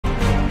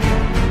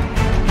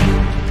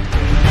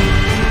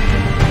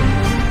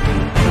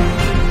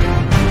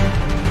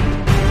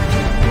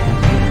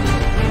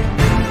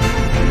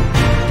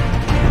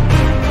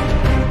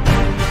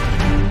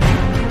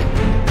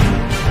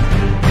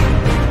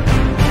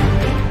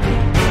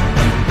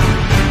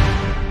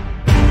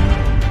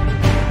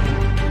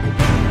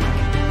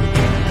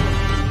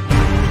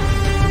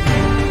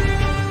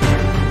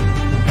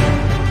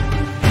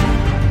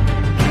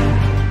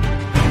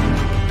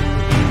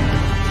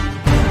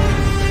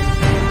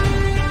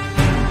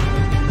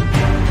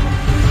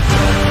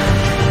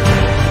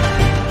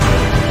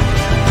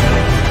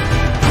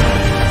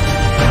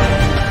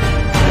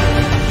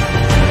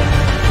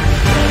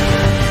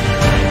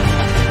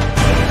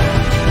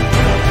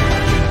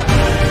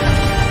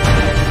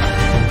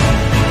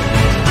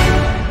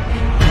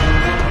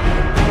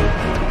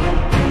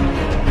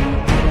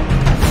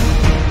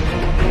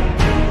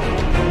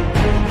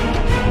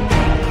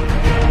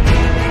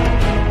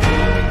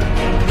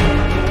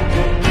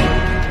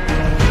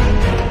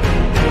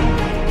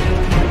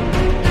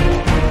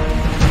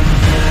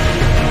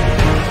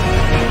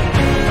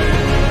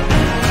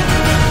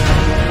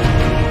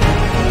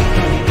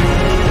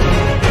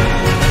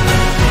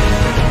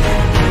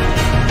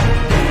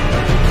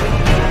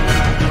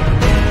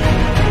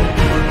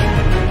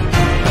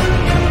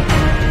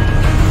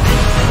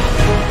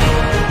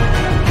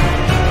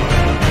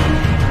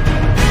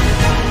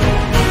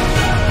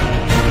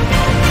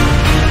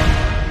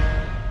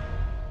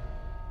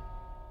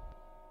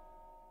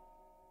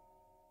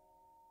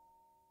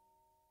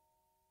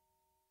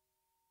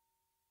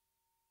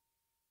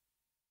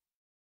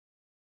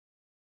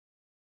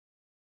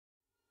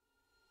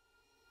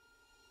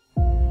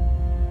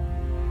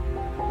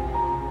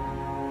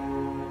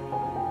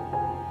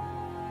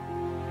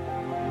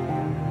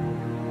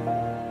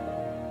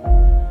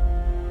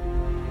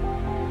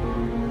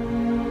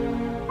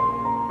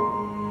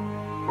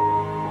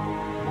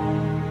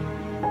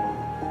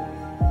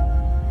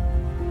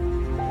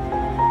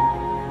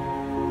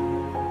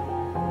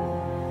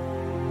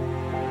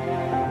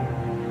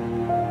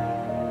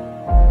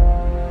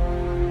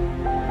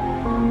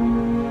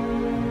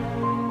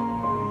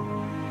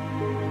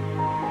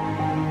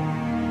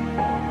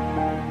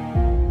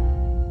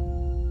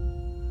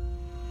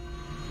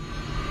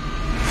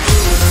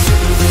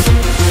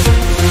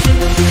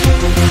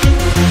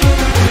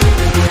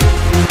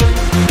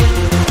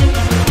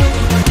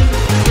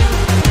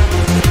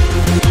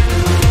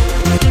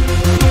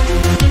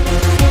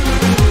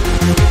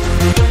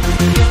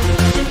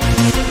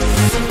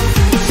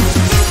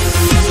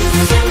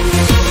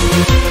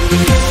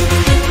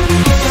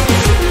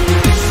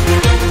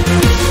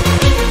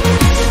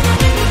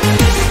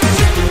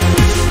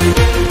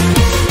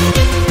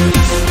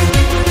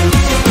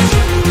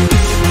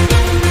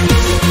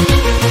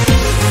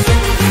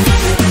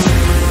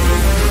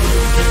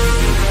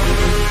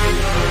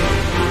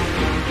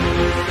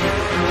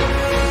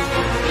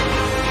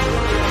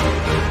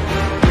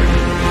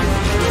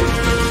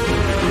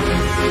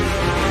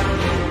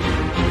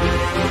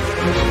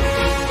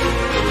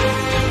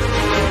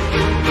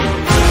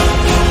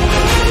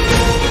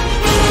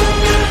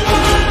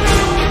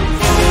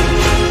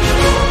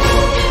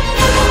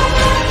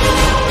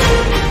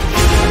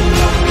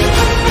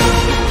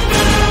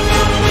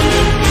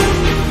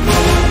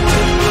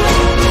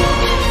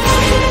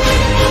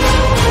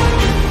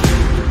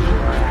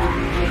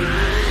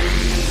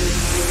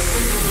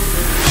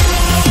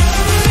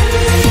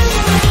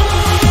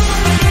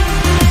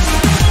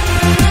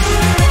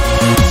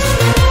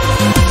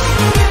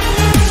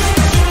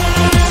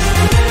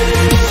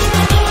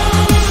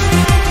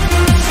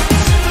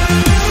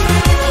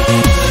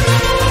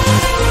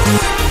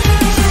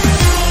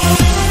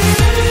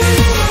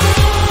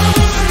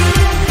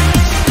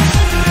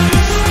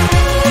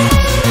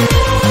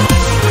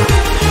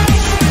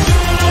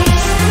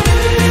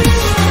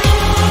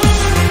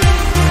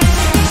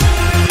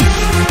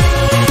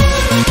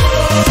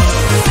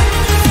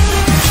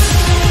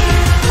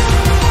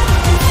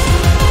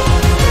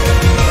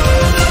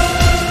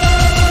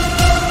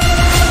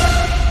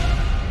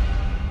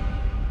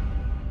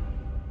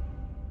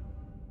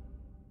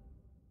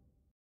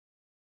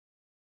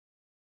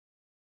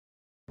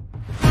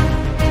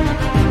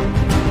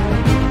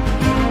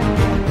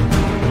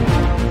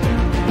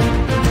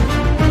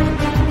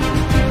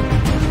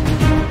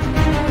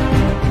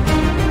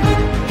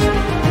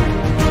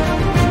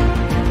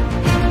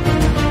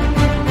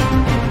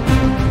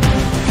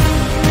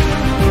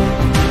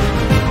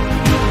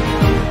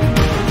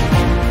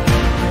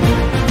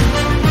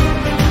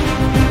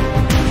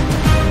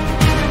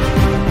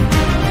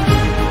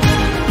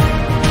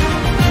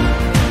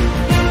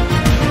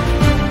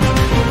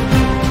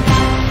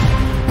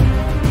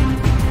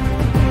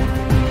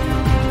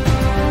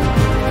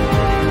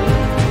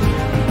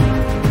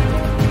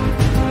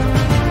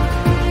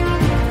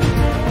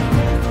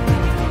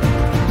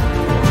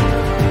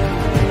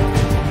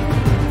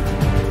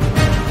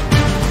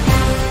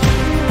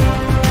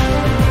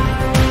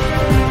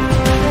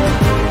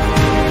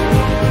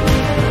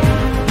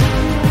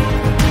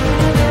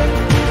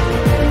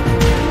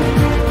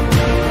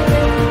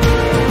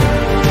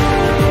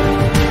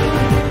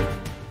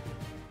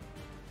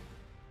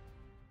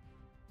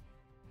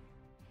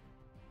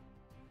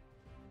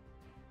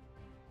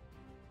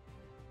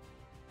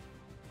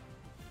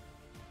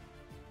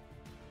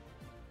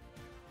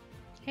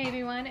Hey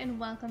everyone, and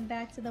welcome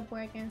back to the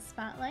Board Game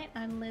Spotlight.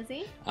 I'm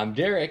Lizzie. I'm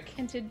Derek.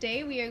 And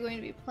today we are going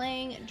to be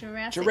playing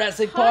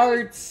Jurassic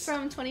Parts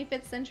from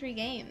 25th Century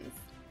Games.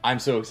 I'm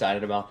so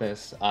excited about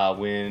this.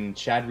 When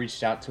Chad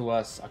reached out to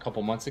us a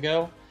couple months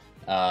ago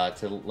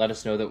to let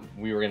us know that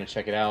we were going to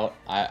check it out,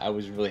 I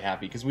was really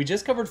happy because we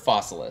just covered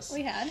Fossilis.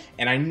 We had.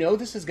 And I know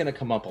this is going to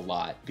come up a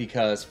lot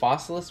because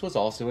Fossilis was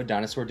also a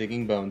dinosaur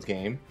digging bones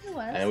game. It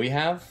was. And we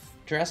have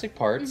Jurassic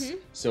Parts.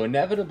 So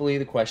inevitably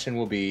the question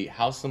will be,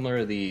 how similar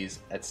are these,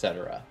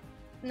 etc.?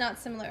 Not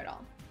similar at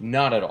all.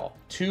 Not at all.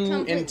 Two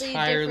Completely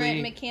entirely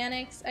different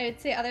mechanics. I would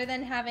say other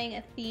than having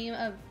a theme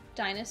of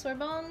dinosaur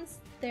bones,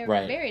 they're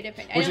very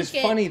different. Which is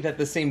funny that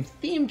the same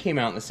theme came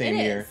out in the same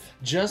year.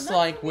 Just not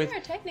like with...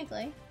 Year,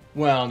 technically.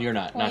 Well, you're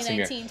not.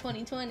 2019,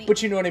 2020.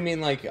 But you know what I mean?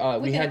 Like,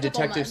 we had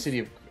Detective months. City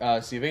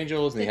of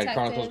Angels, and they had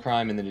Chronicles of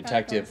Crime, and then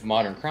Detective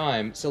Modern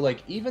Crime. So,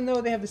 like, even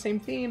though they have the same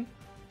theme,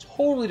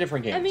 totally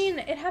different games. I mean,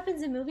 it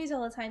happens in movies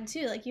all the time,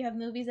 too. Like, you have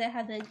movies that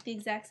have the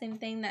exact same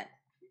thing, that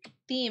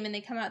theme, and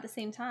they come out at the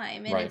same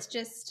time. And it's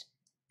just...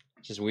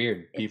 It's just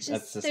weird. It's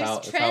just, that's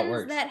there's how it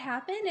works. that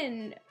happen,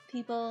 and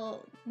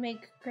people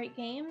make great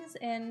games,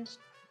 and...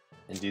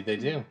 Indeed they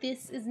do.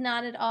 This is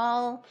not at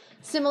all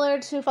similar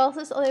to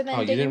Fossilis other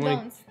than digging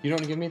bones. You don't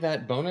want to give me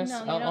that bonus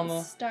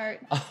start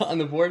on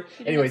the board?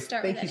 Anyways,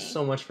 thank you any.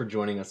 so much for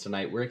joining us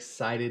tonight. We're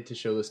excited to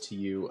show this to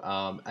you.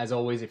 As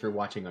always, if you're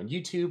watching on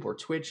YouTube or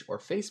Twitch or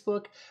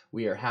Facebook,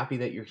 we are happy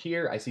that you're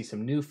here. I see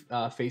some new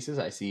faces.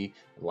 I see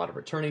a lot of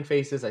returning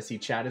faces. I see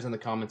Chad is in the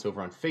comments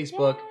over on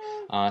Facebook.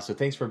 So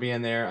thanks for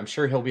being there. I'm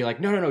sure he'll be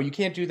like, no, you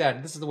can't do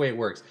that. This is the way it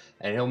works.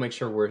 And he'll make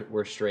sure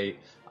we're straight.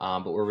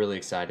 But we're really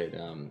excited.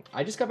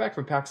 I just got back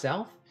from PAX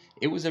South.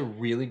 It was a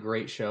really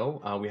great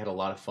show. We had a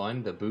lot of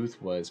fun. The booth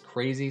was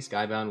crazy.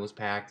 Skybound was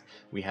packed.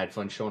 We had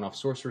fun showing off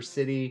Sorcerer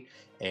City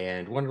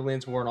and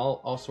Wonderland's War and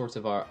all sorts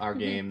of our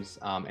games.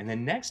 And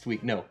then next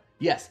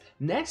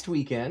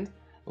weekend,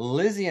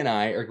 Lizzie and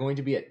I are going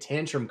to be at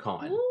Tantrum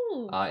Con.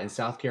 In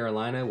South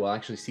Carolina. We'll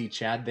actually see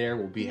Chad there.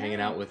 We'll be hanging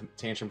out with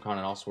Tantrum Con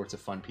and all sorts of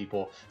fun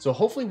people. So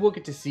hopefully we'll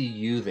get to see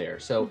you there.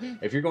 So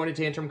if you're going to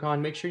Tantrum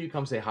Con, make sure you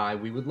come say hi.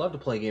 We would love to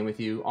play a game with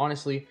you.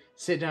 Honestly,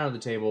 sit down at the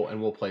table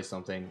and we'll play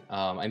something.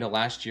 I know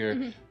last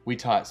year we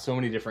taught so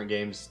many different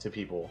games to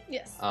people.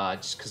 Yes.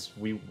 Just because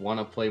we want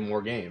to play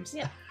more games.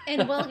 Yeah.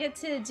 And we'll get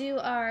to do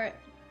our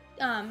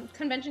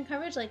convention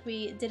coverage like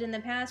we did in the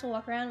past. We'll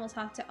walk around, we'll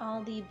talk to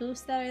all the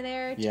booths that are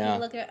there,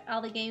 look at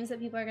all the games that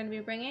people are going to be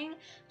bringing.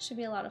 Should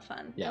be a lot of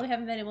fun. We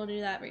haven't been able to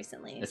do that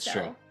recently. It's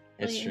true.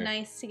 It's really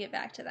nice to get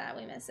back to that.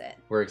 We miss it.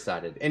 We're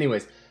excited.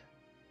 Anyways,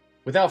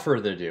 without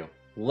further ado,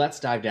 let's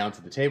dive down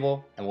to the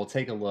table and we'll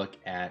take a look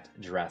at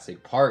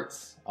Jurassic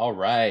Parts. All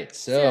right,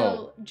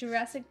 so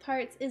Jurassic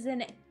Parts is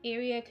an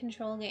area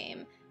control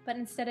game. But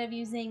instead of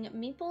using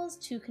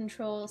meeples to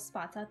control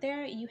spots out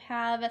there, you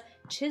have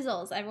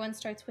chisels. Everyone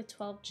starts with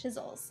 12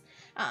 chisels.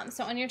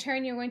 So on your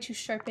turn, you're going to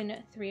sharpen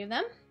 3 of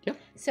them. Yep.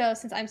 So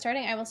since I'm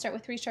starting, I will start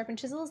with 3 sharpened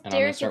chisels. And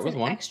Derek gets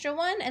an extra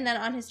one, and then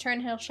on his turn,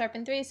 he'll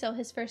sharpen 3. So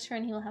his first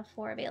turn, he will have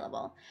 4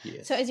 available.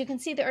 Yes. So as you can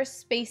see, there are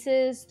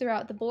spaces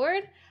throughout the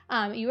board.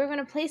 You are going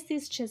to place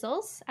these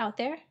chisels out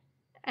there,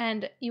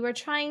 and you are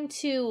trying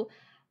to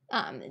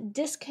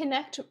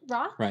disconnect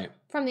rock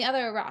from the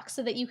other rocks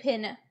so that you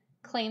can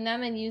claim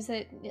them and use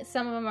it.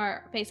 Some of them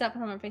are face up,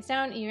 some of them are face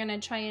down. You're going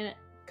to try and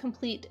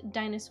complete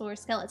dinosaur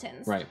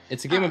skeletons. Right.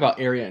 It's a game about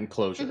area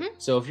enclosure.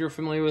 So if you're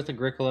familiar with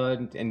Agricola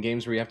and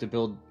games where you have to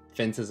build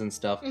fences and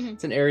stuff,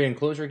 it's an area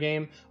enclosure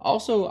game.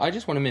 Also, I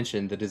just want to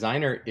mention the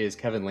designer is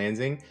Kevin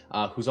Lansing,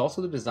 who's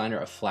also the designer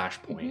of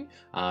Flashpoint.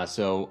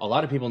 So a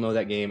lot of people know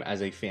that game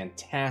as a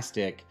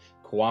fantastic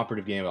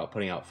cooperative game about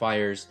putting out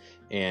fires.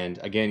 And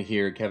again,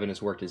 here Kevin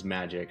has worked his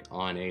magic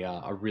on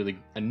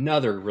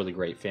another really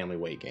great family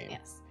weight game.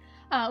 Yes.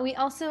 We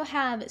also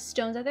have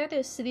stones out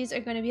there. So these are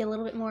going to be a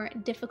little bit more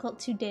difficult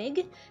to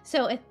dig.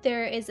 So if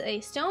there is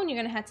a stone, you're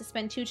going to have to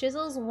spend 2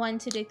 chisels, 1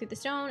 to dig through the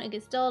stone, it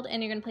gets dulled,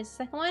 and you're going to place the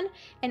second one.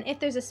 And if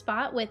there's a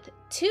spot with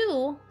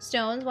 2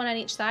 stones, 1 on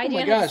each side,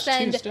 you're going to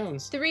have to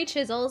spend 3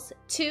 chisels,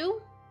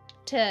 2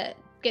 to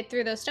get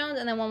through those stones,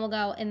 and then 1 will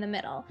go in the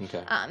middle.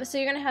 Okay. So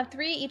you're going to have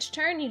 3 each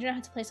turn. You don't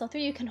have to place all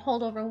 3. You can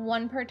hold over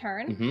 1 per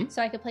turn.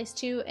 So I could place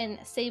 2 and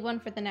save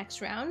 1 for the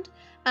next round.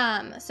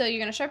 So you're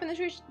going to sharpen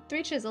the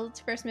 3 chisels.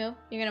 It's your first move.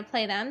 You're going to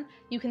play them.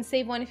 You can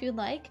save 1 if you'd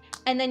like.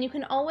 And then you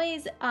can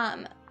always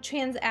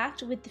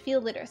transact with the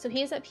field leader. So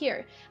he is up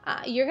here.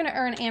 You're going to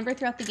earn amber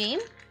throughout the game.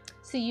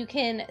 So you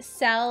can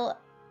sell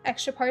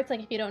extra parts.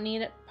 Like if you don't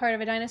need part of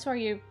a dinosaur,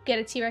 you get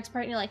a T-Rex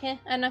part and you're like,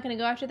 I'm not going to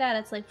go after that.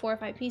 It's like 4 or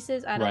 5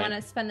 pieces. I don't want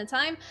to spend the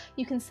time.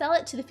 You can sell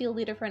it to the field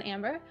leader for an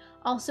amber.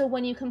 Also,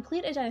 when you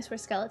complete a dinosaur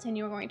skeleton,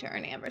 you're going to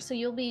earn amber. So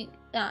you'll be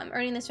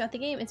earning this throughout the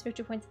game. It's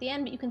victory points at the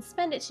end, but you can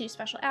spend it to do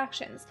special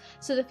actions.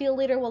 So the field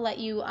leader will let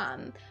you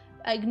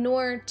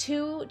ignore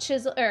 2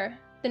 chisel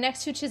the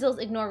next 2 chisels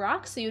ignore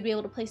rocks, so you'd be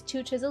able to place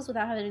 2 chisels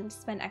without having to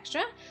spend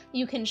extra.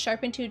 You can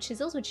sharpen 2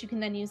 chisels, which you can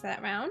then use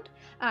that round.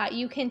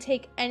 You can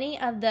take any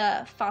of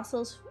the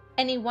fossils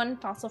any one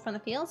fossil from the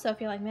field. So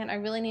if you're like, man, I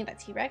really need that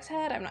T-Rex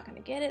head, I'm not going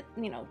to get it.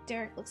 You know,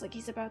 Derek looks like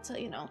he's about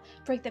to, you know,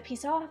 break that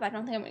piece off. I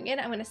don't think I'm going to get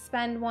it. I'm going to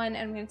spend one and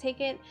I'm going to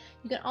take it.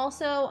 You can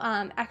also,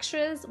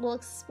 extras, we'll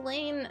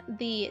explain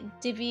the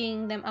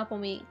divvying them up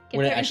when we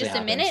get there in just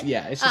a minute.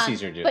 Yeah, it's just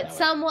easier to do it But that way.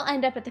 some will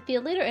end up at the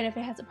field leader, and if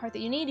it has a part that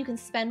you need, you can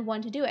spend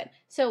one to do it.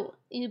 So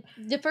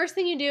the first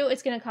thing you do,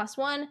 it's going to cost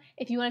 1.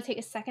 If you want to take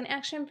a second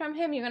action from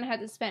him, you're going to have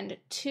to spend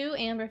 2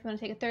 amber. If you want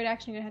to take a third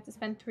action, you're going to have to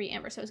spend 3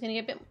 amber. So it's going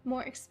to get a bit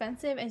more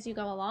expensive as you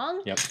go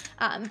along. Yep.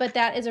 But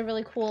that is a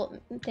really cool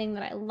thing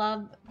that I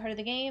love part of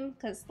the game,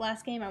 because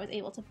last game I was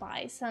able to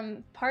buy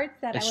some parts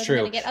that I wasn't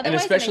going to get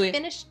otherwise, and I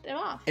finished it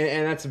off.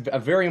 And that's a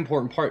very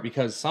important part,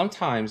 because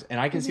sometimes, and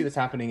I can see this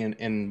happening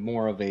in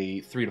more of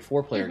a 3 to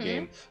 4 player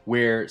game,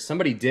 where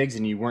somebody digs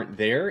and you weren't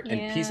there,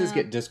 and pieces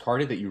get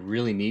discarded that you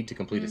really need to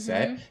complete a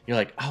set. You're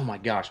like, oh my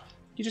gosh.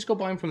 You just go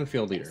buy them from the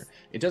field leader.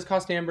 It does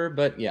cost amber,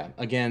 but yeah,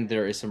 again,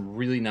 there is some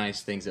really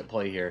nice things at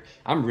play here.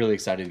 I'm really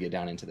excited to get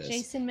down into this.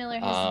 Jason Miller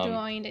has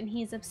joined, and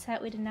he's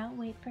upset we did not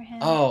wait for him.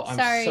 Oh,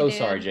 I'm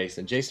sorry,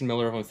 Jason. Jason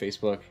Miller on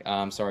Facebook.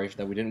 I'm sorry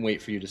that we didn't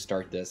wait for you to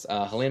start this.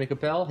 Helena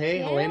Capel. Hey,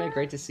 Helena,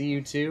 great to see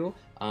you too.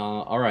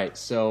 All right,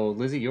 so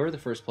Lizzie, you're the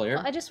first player.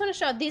 Well, I just want to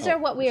show, these are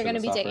what we are going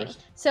to be digging.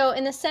 So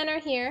in the center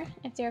here,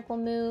 if Derek will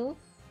move,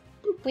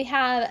 we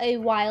have a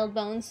wild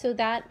bone. So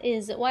that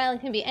is wild.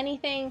 It can be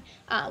anything.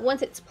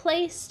 Once it's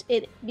placed,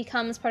 it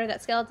becomes part of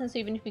that skeleton. So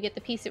even if you get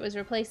the piece it was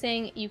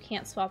replacing, you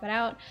can't swap it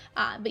out.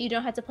 But you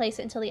don't have to place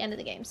it until the end of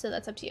the game. So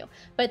that's up to you.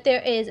 But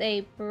there is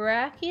a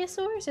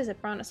Brachiosaurus. Is it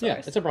Brontosaurus? Yeah,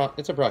 it's a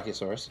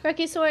Brachiosaurus.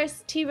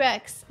 Brachiosaurus,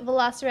 T-Rex,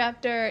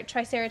 Velociraptor,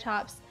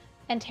 Triceratops,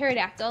 and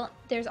Pterodactyl.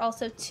 There's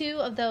also 2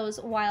 of those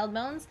wild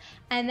bones.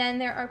 And then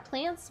there are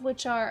plants,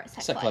 which are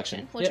set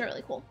collection, which are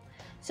really cool.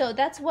 So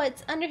that's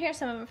what's under here.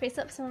 Some of them are face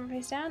up, some of them are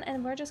face down,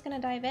 and we're just going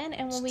to dive in.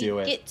 And when we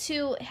get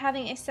to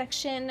having a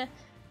section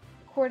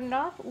cordoned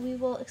off, we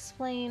will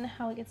explain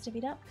how it gets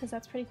divvied up, because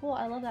that's pretty cool.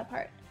 I love that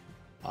part.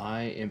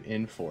 I am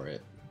in for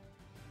it.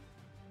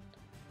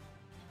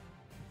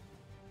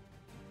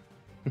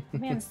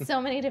 Man, so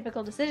many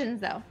difficult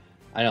decisions, though.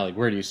 I know, like,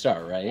 where do you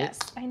start, right? Yes,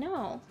 I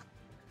know.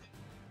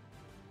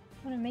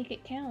 I want to make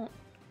it count.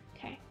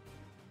 Okay.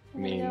 I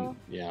mean,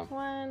 yeah.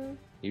 1.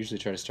 I usually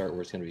try to start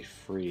where it's going to be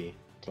free.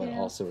 2. But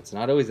also, it's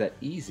not always that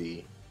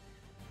easy.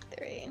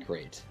 3.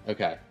 Great.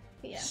 Okay.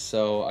 Yeah.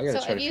 So I gotta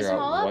try to figure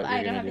out what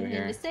you're gonna do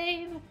here. To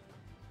save.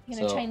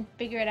 You're gonna try and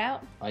figure it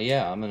out.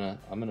 Yeah, I'm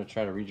gonna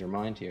try to read your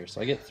mind here.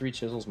 So I get 3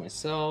 chisels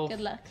myself. Good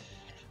luck.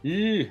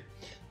 Yeah.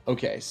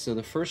 Okay. So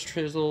the first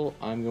chisel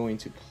I'm going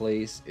to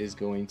place is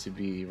going to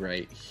be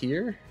right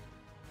here,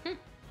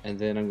 and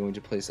then I'm going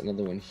to place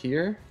another one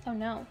here. Oh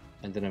no.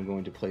 And then I'm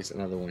going to place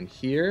another one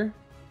here.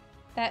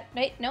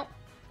 Nope.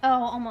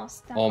 Oh,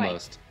 almost. Not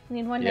almost. Quite. We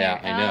need one there. Yeah,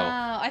 I know.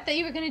 Oh, I thought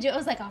you were going to do it. I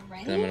was like,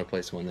 already? Then I'm going to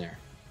place one there.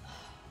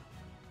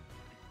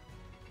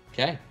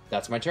 Okay,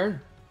 that's my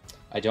turn.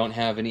 I don't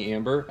have any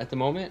amber at the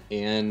moment,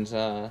 and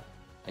I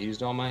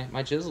used all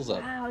my chisels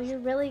up. Wow, you're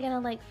really going to,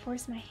 like,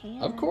 force my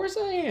hand. Of course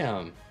I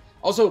am.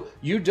 Also,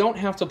 you don't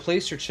have to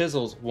place your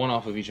chisels one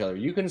off of each other.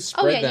 You can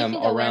spread them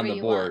around the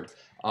board.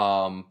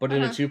 But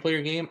in a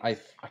 2-player game, I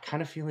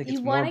kind of feel like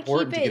it's more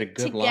important to get a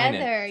good line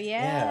in.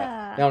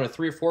 Yeah. Now in a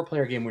 3 or 4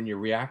 player game, when you're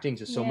reacting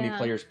to so many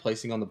players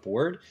placing on the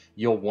board,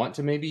 you'll want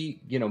to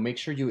maybe, make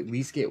sure you at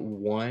least get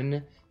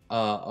one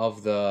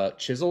of the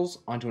chisels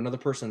onto another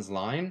person's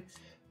line,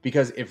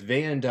 because if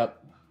they end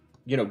up,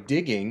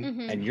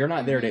 digging and you're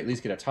not there to at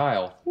least get a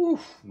tile, whew,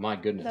 my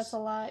goodness. That's a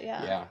lot,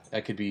 yeah. Yeah,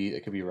 it could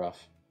be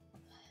rough.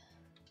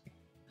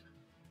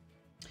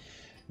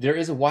 There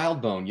is a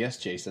wild bone. Yes,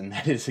 Jason,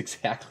 that is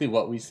exactly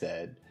what we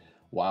said.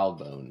 Wild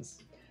bones.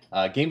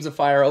 Games of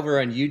Fire over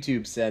on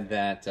YouTube said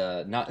that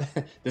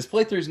this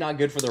playthrough is not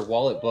good for their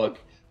wallet book.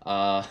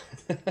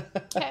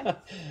 Okay.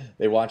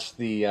 They watched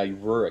the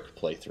Rurik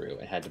playthrough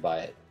and had to buy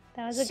it.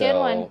 That was a good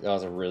one. That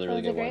was a really good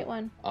one. That was a great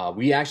one.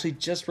 We actually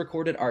just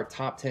recorded our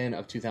top 10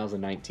 of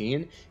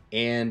 2019,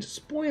 and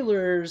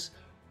spoilers,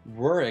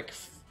 Rurik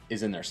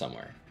is in there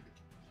somewhere.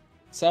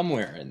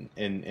 Somewhere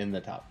in the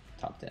top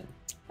 10.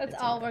 That's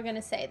all we're going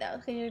to say, though,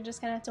 because you're just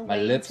going to have to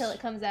wait until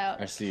it comes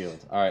out. Are sealed.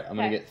 All right, I'm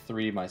going to get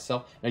 3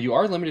 myself. Now, you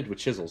are limited with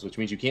chisels, which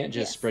means you can't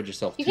just spread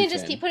yourself too thin. You can't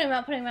just keep putting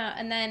them out,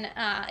 and then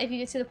if you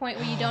get to the point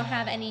where you don't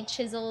have any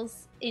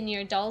chisels in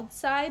your dulled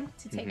side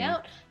to take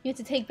out, you have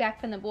to take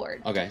back from the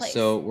board. Okay,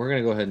 so we're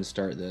going to go ahead and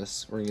start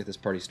this. We're going to get this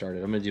party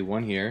started. I'm going to do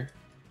 1 here,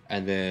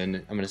 and then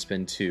I'm going to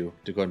spend 2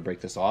 to go ahead and break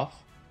this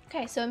off.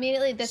 Okay, so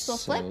immediately this will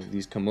flip. So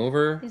these come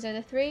over. These are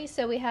the 3.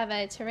 So we have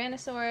a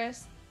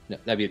Tyrannosaurus. No,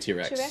 that'd be a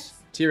T-Rex.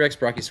 T-Rex,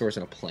 Brachiosaurus,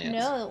 and a plant.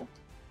 No,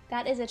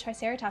 that is a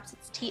Triceratops.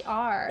 It's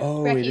TR.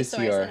 Oh, Brachiosaurus it is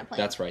TR. And a plant.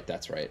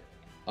 That's right.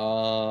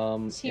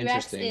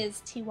 T-Rex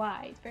is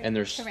TY. And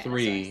there's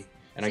 3.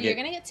 And so I get you're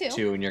going to get 2.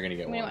 2, and you're going to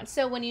get 1.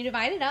 So when you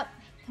divide it up,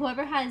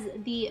 whoever has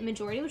the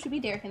majority, which would be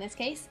Derek in this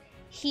case,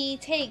 he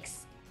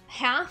takes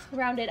half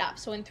rounded up.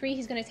 So in 3,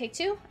 he's going to take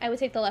 2. I would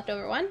take the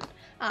leftover 1.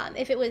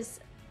 If it was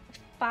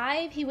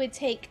 5, he would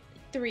take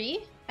 3.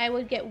 I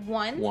would get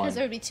 1 because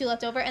there would be 2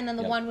 left over, and then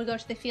the 1 would go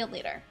to the field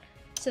leader.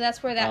 So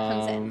that's where that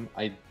comes in.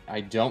 I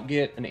don't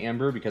get an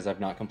amber because I've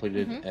not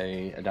completed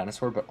a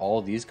dinosaur, but all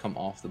of these come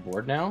off the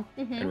board now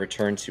and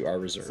return to our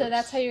reserves. So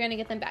that's how you're going to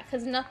get them back,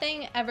 because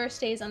nothing ever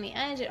stays on the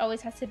edge. It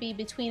always has to be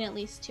between at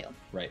least 2.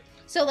 Right.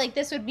 So like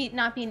this would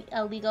not be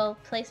a legal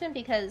placement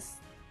because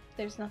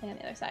there's nothing on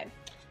the other side.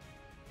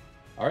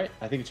 All right,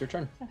 I think it's your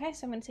turn. Okay,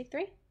 so I'm going to take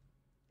 3.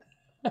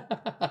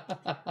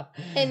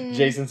 And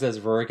Jason says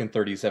Rurik and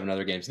 37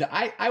 other games. Now,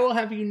 I will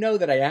have you know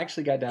that I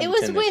actually got down to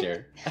 10 this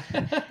year.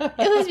 It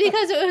was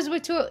because it was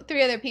with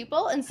 3 other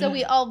people, and so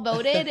we all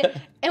voted,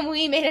 and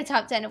we made a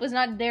top 10. It was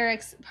not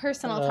Derek's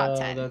personal top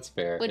 10. That's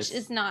fair. Which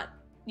is not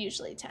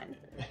usually 10.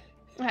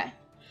 Okay.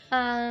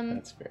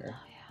 That's fair.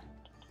 Oh, yeah.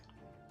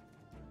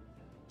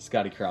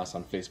 Scotty Cross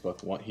on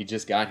Facebook. He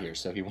just got here,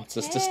 so he wants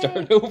us to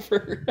start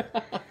over.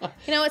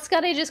 You know what,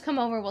 Scotty? Just come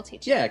over. We'll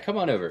teach you. Yeah, come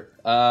on over.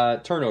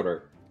 Turn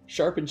order.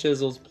 Sharpen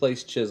chisels,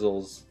 place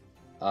chisels,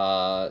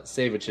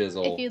 save a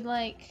chisel. If you'd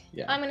like.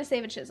 Yeah. I'm gonna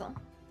save a chisel.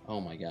 Oh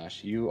my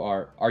gosh,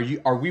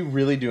 are we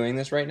really doing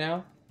this right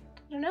now?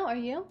 I don't know, are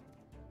you?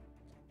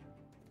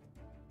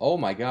 Oh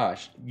my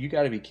gosh, you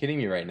gotta be kidding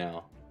me right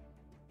now.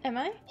 Am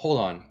I? Hold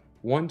on.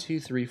 1, 2,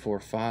 3, 4,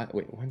 5.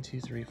 Wait, 1, 2,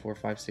 3, 4,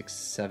 5, 6,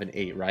 7,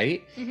 8,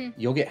 right?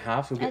 You'll get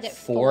half, you'll get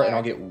 4, and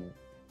I'll get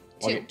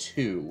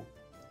 2.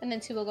 And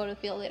then 2 will go to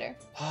the field later.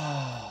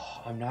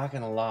 I'm not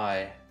gonna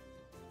lie.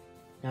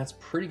 That's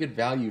pretty good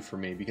value for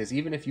me, because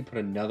even if you put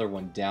another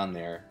one down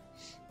there,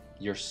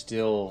 you're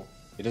still...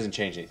 It doesn't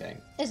change anything.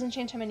 It doesn't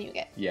change how many you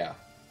get. Yeah.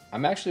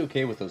 I'm actually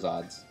okay with those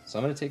odds. So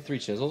I'm going to take 3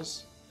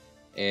 chisels,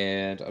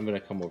 and I'm going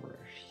to come over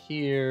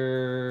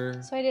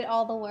here. So I did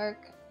all the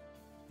work.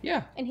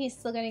 Yeah. And he's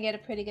still going to get a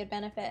pretty good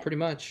benefit. Pretty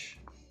much.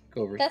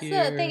 Go over That's here.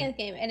 That's the thing in the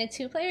game. In a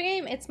 2-player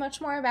game, it's much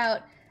more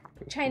about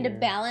trying to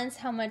balance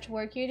how much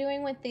work you're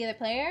doing with the other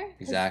player.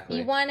 Exactly.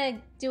 You want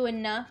to do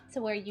enough to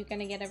where you're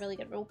going to get a really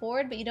good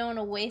reward, but you don't want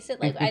to waste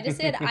it like I just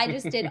did. I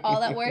just did all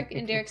that work,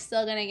 and Derek's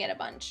still going to get a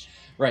bunch.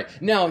 Right.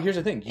 Now, here's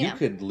the thing. You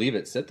could leave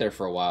it sit there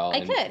for a while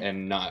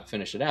and not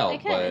finish it out. I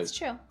could. But it's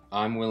true.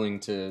 I'm willing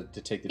to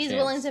take the chance. He's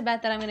willing to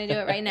bet that I'm going to do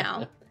it right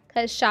now.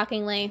 Because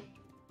shockingly,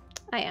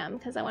 I am.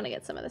 Because I want to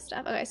get some of this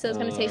stuff. Okay, so it's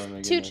going to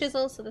take 2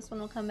 chisels. So this one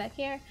will come back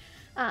here.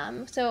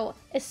 So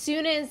as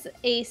soon as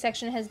a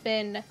section has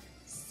been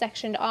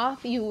sectioned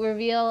off, you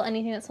reveal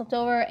anything that's left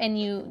over and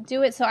you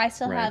do it. So I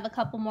still have a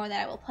couple more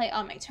that I will play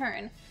on my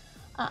turn.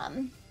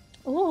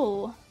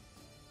 Ooh.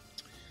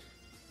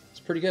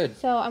 It's pretty good.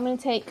 So I'm going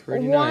to take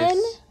pretty 1,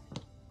 nice.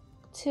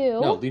 2.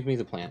 No, leave me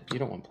the plant. You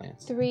don't want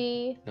plants.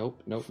 3.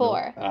 Nope.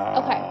 4.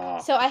 Okay.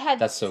 So I had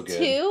that's so good.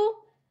 2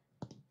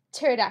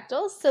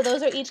 pterodactyls. So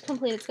those are each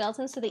completed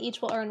skeletons. So they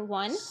each will earn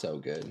 1. So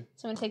good.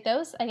 So I'm going to take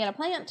those. I get a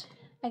plant.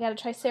 I got a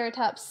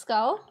Triceratops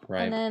skull,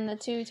 and then the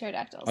 2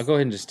 pterodactyls. I'll go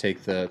ahead and just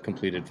take the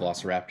completed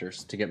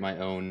velociraptors to get my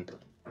own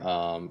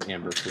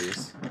amber,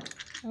 please.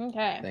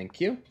 Okay. Thank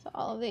you. So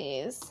all of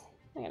these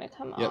are going to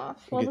come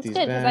off. Well, that's good,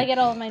 because I get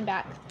all of mine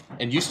back.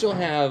 And you still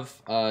have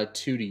 2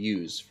 to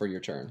use for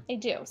your turn. I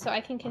do, so I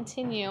can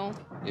continue.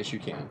 Yes, you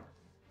can.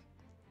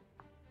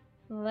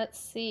 Let's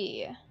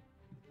see.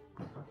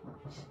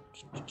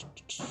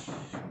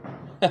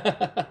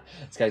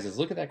 This guy says,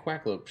 look at that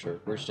Quackalope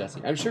shirt. Where's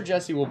Jesse? I'm sure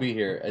Jesse will be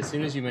here. As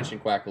soon as you mention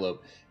Quackalope,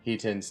 he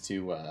tends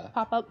to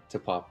pop up. To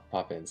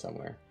pop in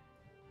somewhere.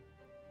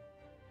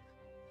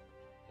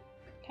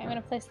 Okay, I'm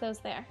going to place those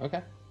there.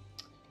 Okay.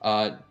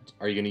 Are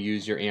you going to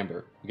use your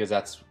amber? Because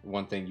that's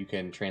one thing you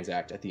can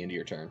transact at the end of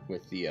your turn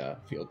with the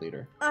field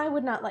leader. I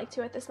would not like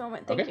to at this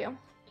moment. Thank you. I'm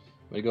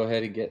going to go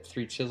ahead and get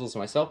 3 chisels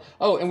myself.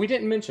 Oh, and we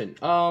didn't mention...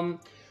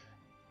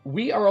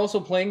 we are also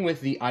playing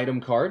with the item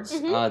cards.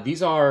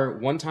 These are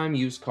one-time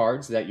use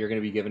cards that you're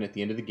going to be given at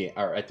the end of the game,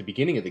 or at the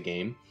beginning of the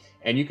game,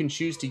 and you can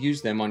choose to use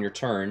them on your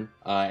turn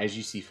as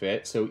you see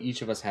fit. So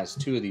each of us has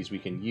 2 of these we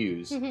can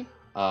use.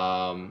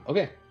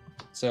 Okay,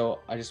 so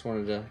I just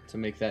wanted to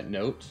make that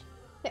note.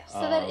 Yeah,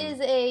 so that is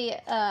a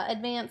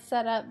advanced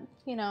setup.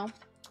 You know,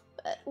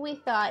 we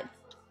thought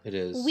it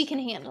is. We can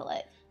handle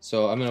it.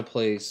 So I'm going to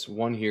place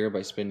 1 here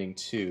by spending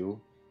 2,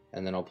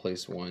 and then I'll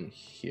place 1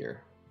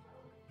 here.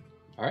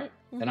 All right.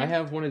 And I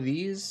have one of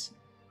these.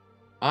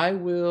 I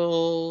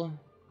will...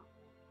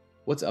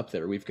 What's up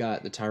there? We've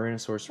got the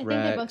Tyrannosaurus Rex. I think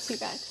they're both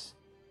T-Rex.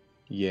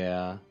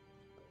 Yeah.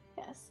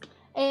 Yes.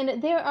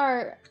 And there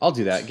are... I'll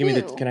do that. Give me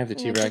the... Can I have the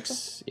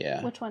T-Rex?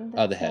 Yeah. Which one?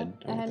 The head.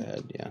 I want the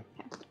head, yeah.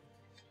 Okay.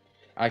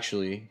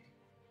 Actually,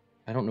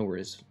 I don't know where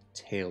his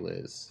tail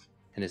is.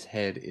 And his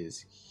head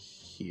is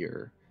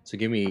here. So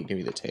give me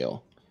the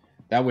tail.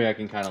 That way I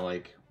can kind of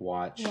like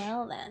watch...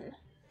 Well then.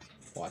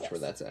 Watch where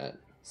that's at.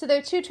 So there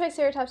are 2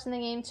 Triceratops in the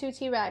game, 2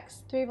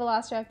 T-Rex, 3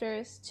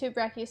 Velociraptors, 2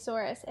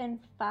 Brachiosaurus, and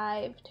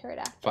 5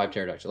 pterodactyls. 5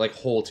 pterodactyls, like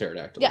whole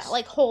pterodactyls. Yeah,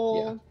 like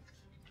whole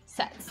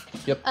sets.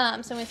 Yep. So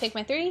I'm going to take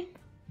my 3.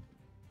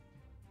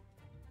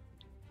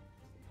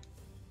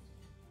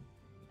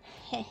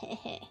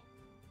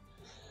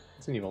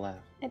 It's an evil laugh.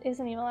 It is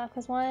an evil laugh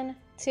because 1,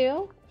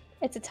 2,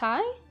 it's a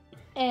tie,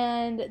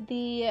 and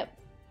the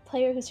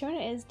player whose turn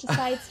it is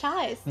decides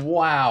ties.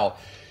 Wow.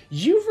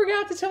 You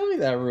forgot to tell me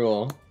that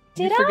rule.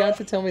 Did you forgot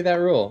to tell me that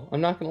rule.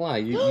 I'm not gonna lie.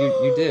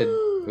 You did.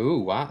 Ooh,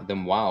 wow,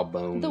 them wild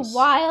bones. The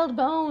wild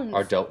bones.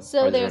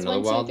 So there's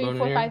 1, 2, 3,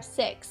 4, 5,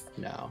 6.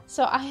 No.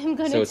 So I am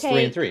going to take... So it's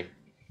 3 and 3,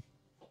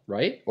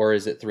 right? Or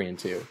is it 3 and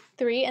 2?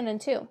 3 and then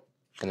 2.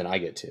 And then I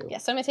get 2. Yeah,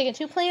 so I'm going to take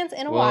 2 plants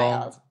and a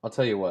wild. I'll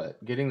tell you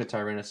what. Getting the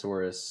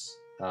Tyrannosaurus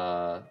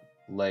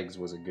legs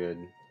was a good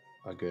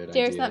idea.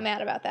 Jared's not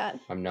mad about that.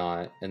 I'm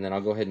not. And then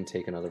I'll go ahead and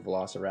take another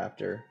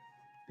Velociraptor.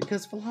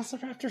 Because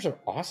Velociraptors are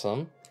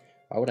awesome.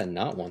 Why would I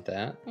not want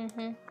that?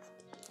 Mm-hmm.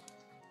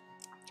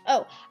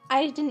 Oh,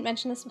 I didn't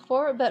mention this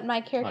before, but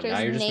my character's name... now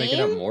you're just making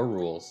up more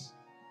rules.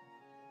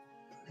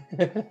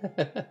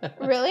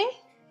 Really?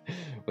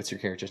 What's your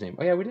character's name?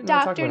 Oh yeah, we didn't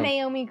talk about Dr.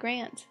 Naomi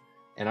Grant.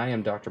 And I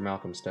am Dr.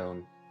 Malcolm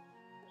Stone.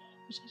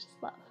 Which I just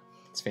love.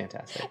 It's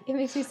fantastic. It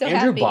makes me so happy.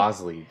 Andrew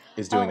Bosley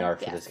is doing art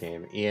for yes. this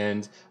game.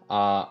 And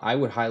I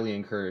would highly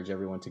encourage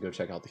everyone to go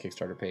check out the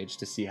Kickstarter page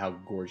to see how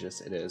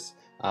gorgeous it is.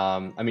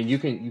 I mean, you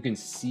can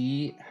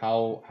see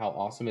how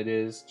awesome it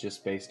is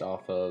just based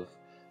off of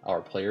our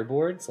player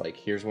boards. Like,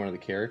 here's one of the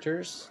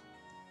characters.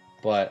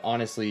 But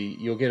honestly,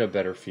 you'll get a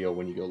better feel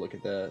when you go look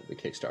at the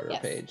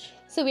Kickstarter page.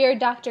 So we are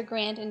Dr.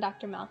 Grant and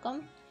Dr.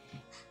 Malcolm.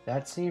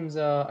 That seems...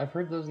 I've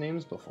heard those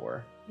names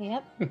before.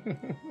 Yep.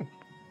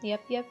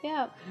 Yep.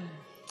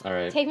 All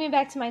right. Take me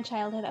back to my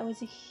childhood. I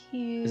was a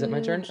huge... Is that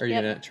my turn? Or are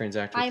you going to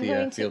transact with the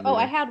field leader? Oh,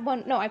 I had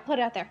one. No, I put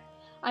it out there.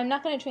 I'm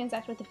not going to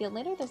transact with the field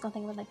leader. There's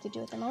nothing I would like to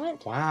do at the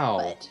moment. Wow.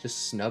 But...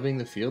 just snubbing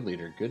the field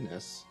leader.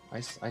 Goodness. I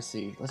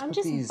see. I'm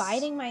just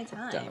biding my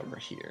time. Down over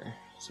here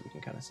so we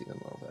can kind of see them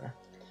a little better.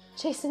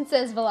 Jason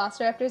says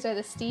Velociraptors are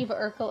the Steve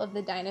Urkel of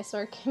the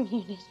dinosaur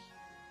community.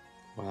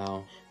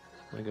 Wow.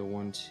 I'm going to go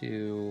 1,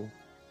 2,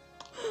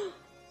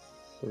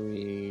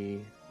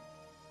 3,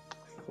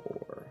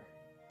 4.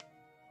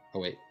 Oh,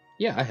 wait.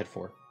 Yeah, I had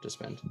 4 to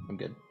spend. I'm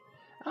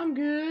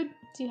good.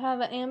 Do you have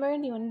an amber?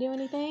 Do you want to do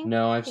anything?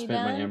 No, I've spent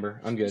my amber.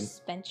 I'm good. You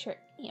spent your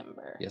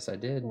amber. Yes, I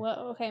did.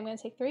 Whoa, okay, I'm going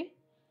to take 3.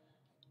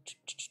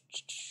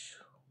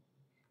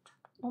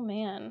 Oh,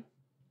 man.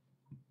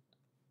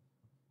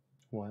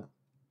 What?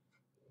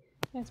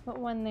 Let's put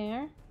 1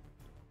 there.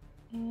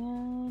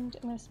 And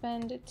I'm going to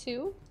spend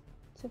 2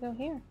 to go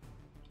here.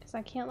 Because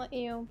I can't let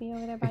you be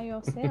over there by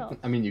yourself.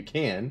 I mean, you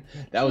can.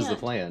 That was the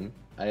plan.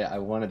 I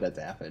wanted that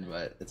to happen,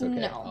 but it's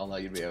okay. No. I'll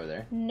let you be over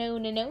there. No.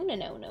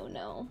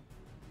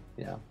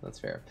 Yeah, that's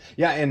fair.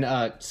 Yeah,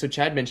 and so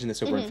Chad mentioned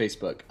this over on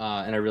Facebook,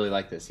 and I really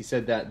like this. He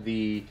said that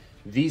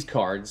these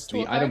cards,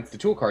 the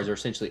tool cards, are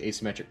essentially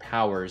asymmetric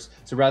powers.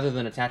 So rather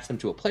than attach them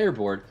to a player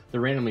board,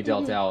 they're randomly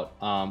dealt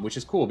out, which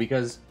is cool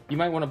because you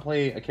might want to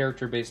play a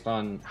character based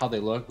on how they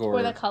look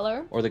or the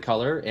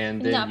color,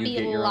 and then you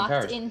get your own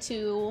powers. Not be locked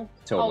into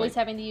always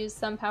having to use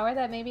some power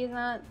that maybe is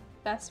not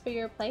best for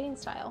your playing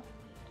style.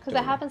 Because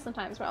that happens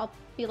sometimes where I'll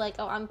be like,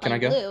 oh, I'm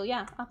playing blue.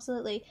 Yeah,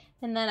 absolutely.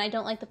 And then I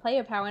don't like the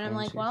player power, and I'm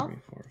like, 3, 4,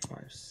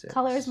 5, 6.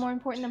 Color is more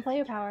important than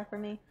player power for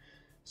me.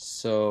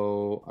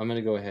 So I'm going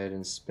to go ahead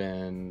and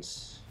spend...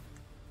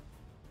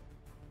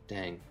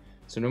 Dang.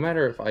 So no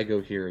matter if I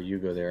go here or you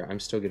go there, I'm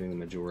still getting the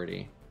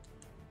majority.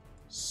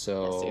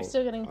 So, so you're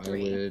still getting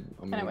 3.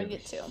 I'm going to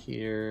get 2.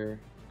 Here.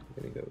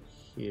 I'm going to go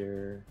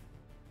here.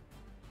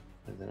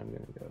 And then I'm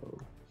going to go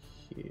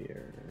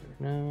here.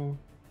 No.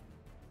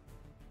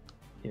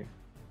 Here.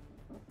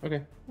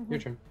 Okay. Your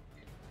turn.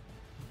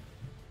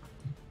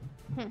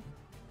 Okay.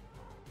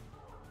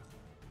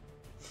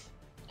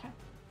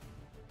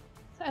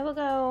 So I will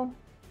go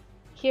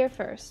here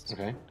first.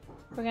 Okay.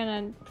 We're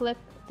going to flip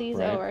these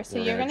over. So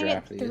you're going to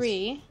get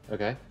 3.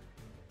 Okay.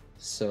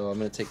 So I'm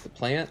going to take the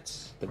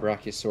plant, the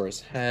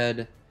Brachiosaurus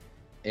head,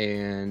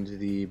 and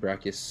the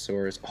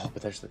Brachiosaurus... Oh,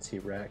 but there's the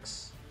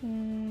T-Rex.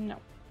 No,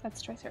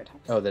 that's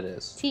Triceratops. Oh, that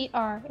is.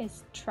 TR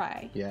is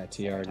tri. Yeah,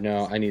 TR.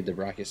 No, I need the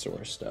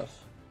Brachiosaurus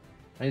stuff.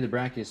 I need the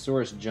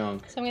Brachiosaurus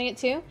junk. So I'm going to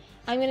get 2.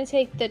 I'm going to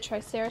take the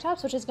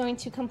Triceratops, which is going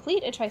to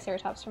complete a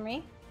Triceratops for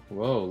me.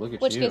 Whoa, look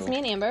at which gives me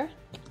an amber.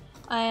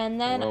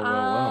 And then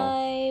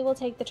I will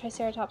take the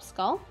Triceratops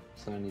skull.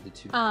 So I need the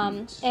 2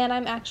 feet. And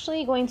I'm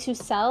actually going to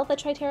sell the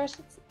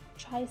Triceratops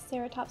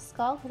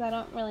skull because I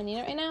don't really need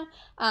it right now.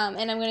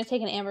 And I'm going to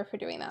take an amber for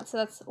doing that. So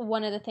that's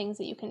one of the things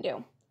that you can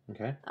do.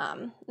 Okay.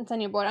 It's on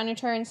your board. On your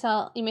turn,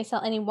 you may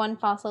sell any 1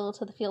 fossil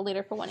to the field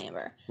leader for 1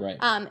 amber. Right.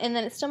 And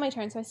then it's still my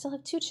turn, so I still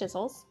have 2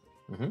 chisels.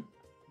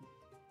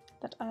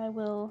 That I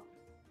will...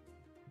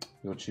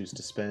 You'll choose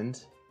to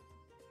spend?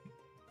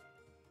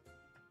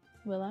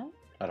 Will I?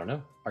 I don't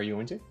know. Are you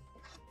going to?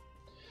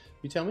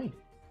 You tell me.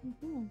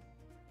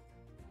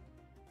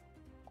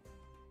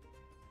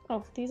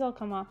 Oh, these all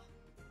come off.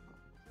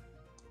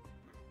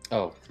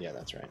 Oh, yeah,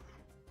 that's right.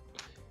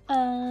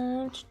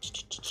 I'm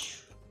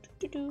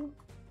going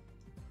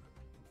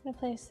to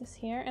place this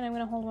here, and I'm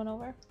going to hold 1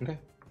 over. Okay.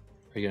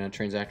 Are you going to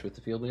transact with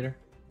the field leader?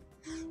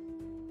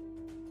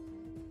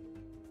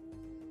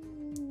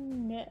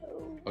 No.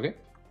 Okay.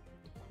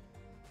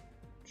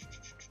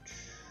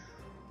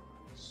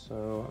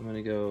 So I'm going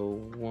to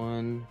go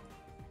 1,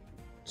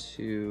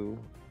 2,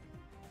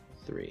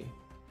 3.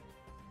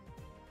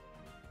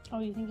 Oh,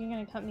 you think you're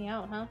going to cut me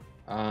out, huh?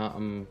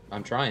 I'm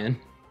trying.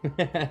 So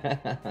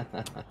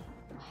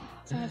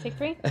I'm gonna take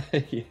 3.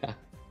 Yeah,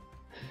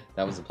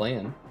 that was the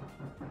plan.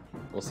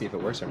 We'll see if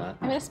it works or not.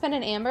 I'm gonna spend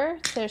an amber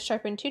to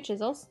sharpen 2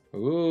 chisels.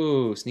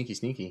 Ooh, sneaky,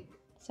 sneaky.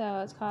 So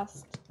it's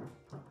cost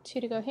 2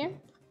 to go here.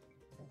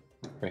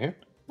 Right here?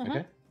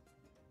 Okay.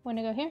 1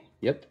 to go here.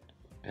 Yep.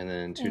 And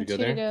then 2 to go 2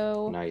 there. to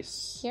go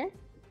nice. here.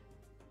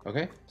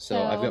 Okay,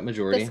 so I've got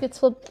majority. This gets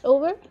flipped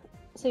over,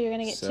 so you're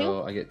gonna get 2.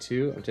 So I get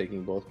 2. I'm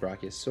taking both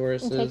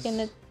Brachiosauruses. I'm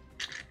taking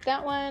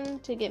that one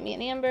to get me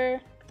an amber.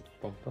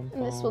 Bum, bum,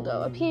 And this will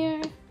go up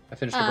here. I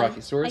finished the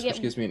Brachiosaurus,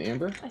 which gives me an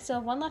amber. I still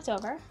have 1 left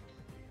over.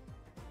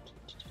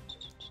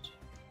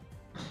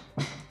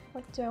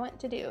 What do I want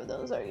to do?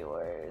 Those are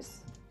yours.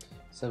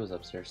 Seb was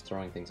upstairs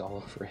throwing things all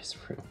over his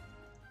room.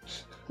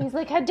 He's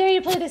like, how dare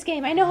you play this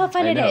game? I know how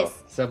fun it is.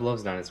 Seb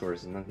loves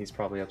dinosaurs, and then he's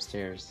probably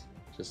upstairs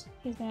just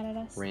he's mad at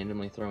us.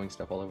 Randomly throwing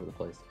stuff all over the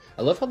place.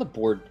 I love how the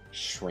board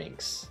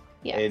shrinks.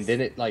 Yes. And then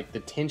it, like,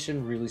 the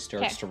tension really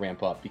starts to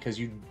ramp up because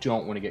you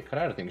don't want to get cut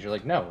out of things. You're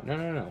like, no.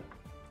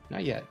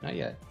 Not yet.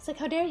 It's like,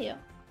 how dare you?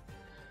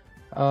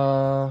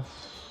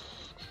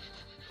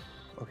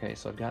 Okay,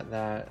 so I've got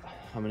that.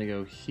 I'm gonna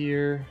go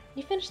here.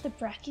 You finished the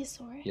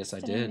Brachiosaurus? Yes, I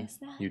did. did. I miss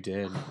that? You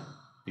did.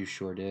 You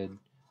sure did.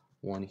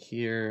 1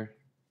 here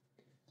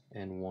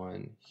and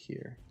 1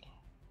 here.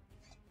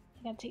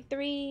 I gotta take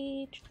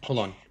 3. Hold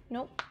on.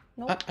 Nope.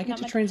 I get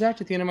to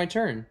transact at the end of my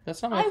turn.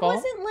 That's not my fault. I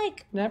wasn't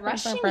like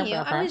rushing you.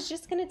 I was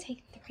just gonna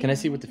take 3. Can I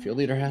see what the field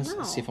leader has? No.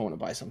 Let's see if I want to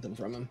buy something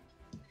from him.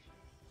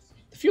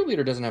 The field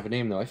leader doesn't have a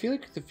name though. I feel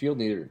like the field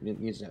leader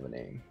needs to have a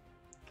name.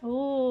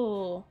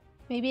 Ooh,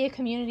 maybe a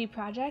community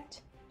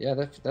project. Yeah,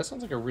 that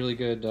sounds like a really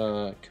good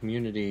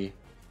community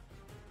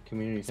thing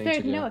to do.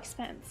 Spared no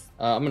expense.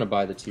 I'm gonna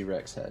buy the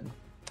T-Rex head.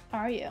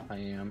 Are you? I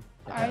am.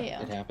 Are you?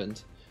 It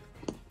happened.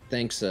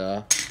 Thanks,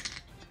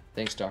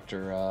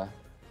 Doctor.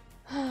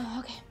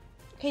 Okay.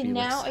 Okay, Felix.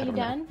 now are you I don't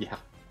done? know. Yeah.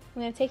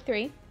 I'm gonna take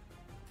 3.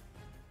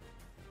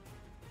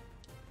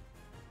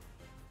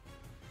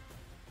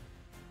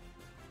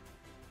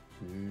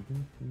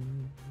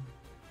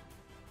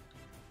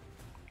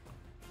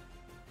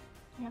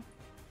 Yeah. I'm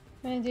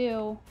gonna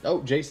do.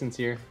 Oh, Jason's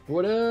here.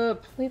 What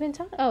up? We've been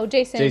talking. Oh,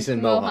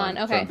 Jason Mohan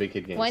Okay. from Big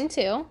Kid Games. 1,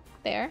 2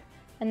 there,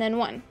 and then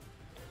 1.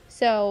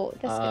 So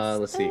this gets,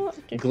 let's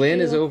see.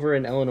 Glenn is over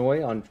in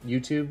Illinois on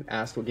YouTube.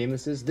 Asked what game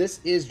this is. This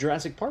is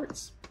Jurassic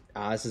Parts.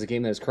 This is a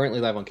game that is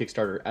currently live on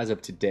Kickstarter as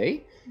of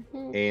today,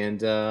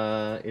 and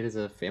it is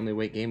a family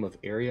weight game of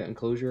area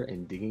enclosure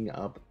and digging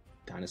up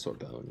dinosaur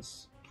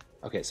bones.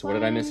 Okay, so what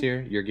did I miss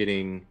here? You're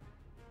getting.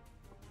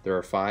 There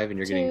are 5, and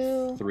you're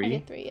getting 3. I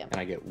get 3. Yep. And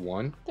I get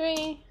 1.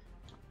 3.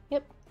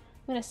 Yep.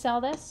 I'm gonna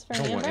sell this for I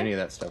an don't amber. want any of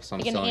that stuff, so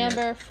I'm I get an selling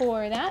amber it.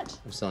 for that.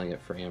 I'm selling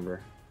it for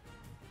amber.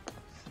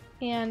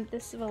 And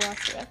this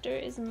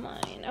Velociraptor is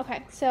mine.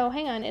 Okay, so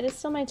hang on. It is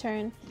still my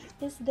turn.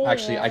 Is there...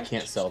 Actually, I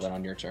can't sell that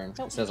on your turn.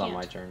 Nope, It says you on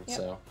my can't. turn, Yep.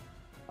 so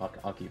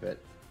I'll keep it.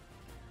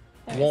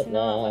 That is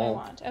not what I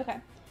want.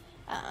 Okay.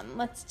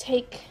 Let's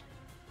take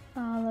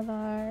all of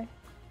our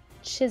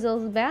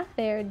chisels back.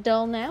 They're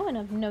dull now and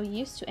of no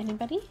use to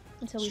anybody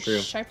until we It's true.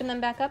 sharpen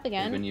them back up They've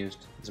again. been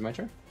used. Is it my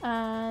turn?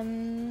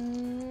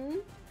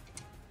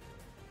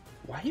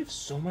 Why do you have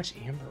so much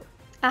amber?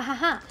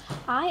 I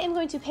am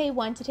going to pay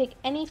 1 to take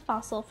any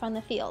fossil from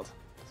the field.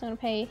 So I'm going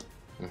to pay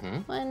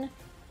 1,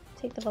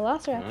 take the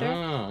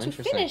Velociraptor. To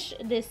interesting. finish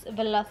this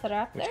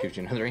Velociraptor, Which gives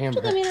you another to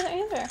amber. give me another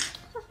amber.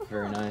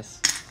 Very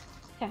nice.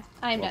 Okay,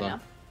 I am Well done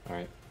done. All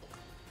right.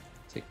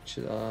 Take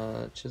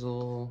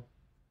chisel.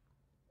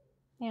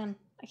 now. Man,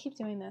 I keep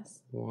doing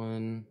this.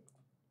 1,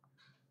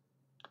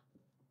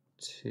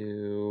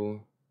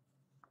 2,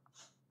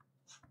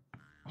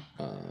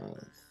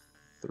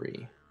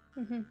 3.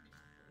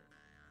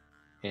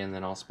 And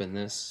then I'll spin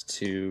this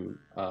to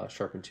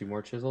sharpen 2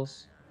 more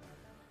chisels.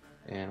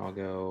 And I'll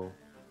go...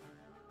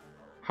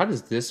 How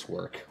does this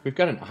work? We've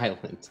got an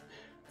island.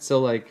 So,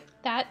 like...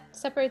 That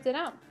separates it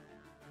out.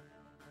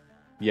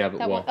 Yeah, but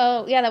That well...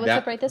 oh, yeah, that would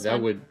separate this one.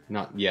 That would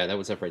not... Yeah, that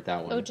would separate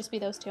that one. It would just be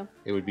those 2.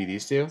 It would be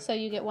these 2? So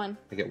you get 1.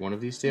 I get 1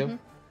 of these 2?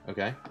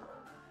 Okay.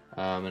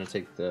 I'm going to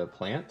take the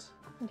plant.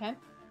 Okay.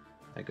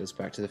 That goes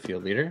back to the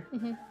field leader.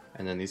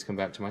 And then these come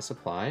back to my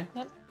supply.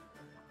 Yep.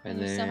 And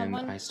you then still have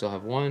 1? I still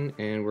have 1,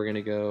 and we're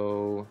gonna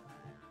go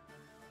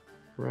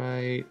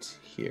right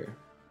here.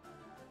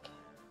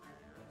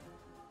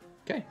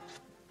 Okay,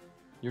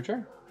 your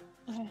turn.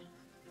 Okay.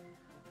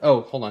 Oh,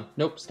 hold on.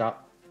 Nope,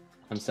 stop.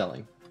 I'm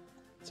selling.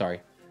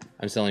 Sorry,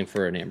 I'm selling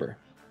for an amber.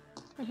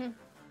 You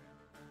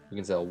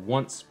can sell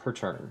once per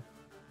turn.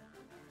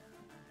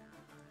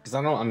 Because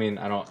I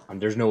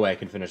don't. There's no way I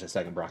can finish a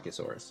second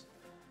Brachiosaurus,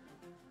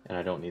 and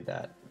I don't need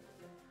that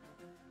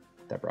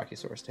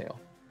Brachiosaurus tail.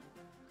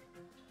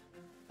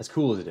 As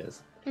cool as it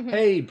is.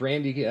 Hey,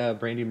 Brandy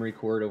Marie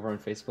Cord over on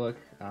Facebook.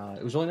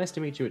 It was really nice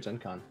to meet you at Gen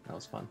Con. That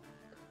was fun.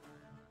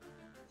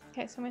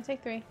 Okay, so I'm going to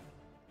take 3. Wait,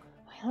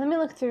 let me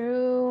look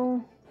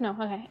through... No,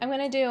 okay. I'm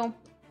going to do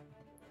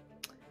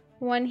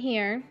 1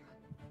 here.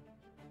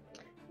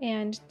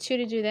 and 2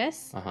 to do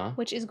this,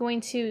 which is going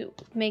to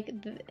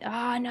make the...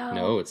 Ah, no.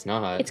 No, it's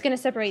not. It's going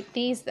to separate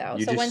these, though.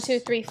 So 1, 2,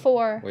 3,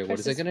 4. Wait, what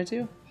is it going to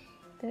do?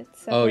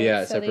 Oh,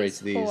 yeah, it separates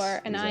these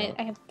 4, and I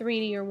have 3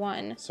 to your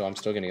 1. So I'm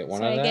still going to get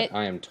 1 out of that?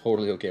 I am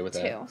totally okay with 2.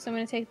 that. So I'm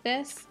going to take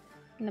this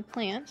and the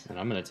plant. And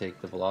I'm going to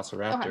take the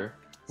Velociraptor,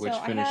 which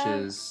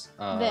finishes...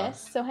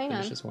 this, so hang on.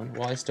 Finishes 1.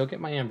 Well, I still get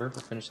my amber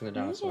for finishing the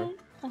dinosaur.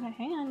 Okay,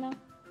 hang on now.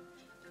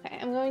 Okay,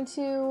 I'm going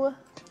to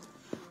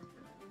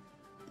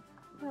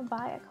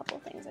buy a couple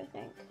things, I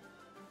think.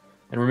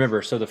 And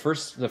remember, so the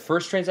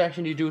first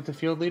transaction you do with the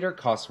field leader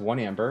costs 1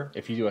 amber.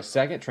 If you do a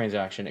second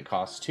transaction, it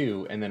costs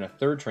 2, and then a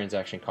third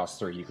transaction costs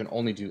 3. You can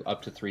only do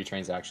up to 3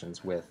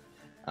 transactions with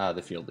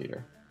the field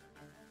leader.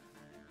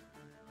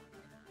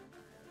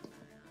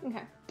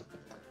 Okay.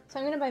 So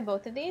I'm going to buy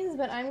both of these,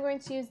 but I'm going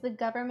to use the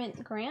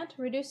government grant,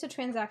 reduce the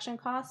transaction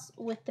costs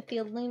with the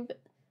field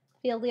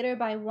leader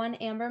by 1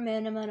 amber,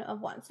 minimum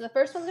of 1. So the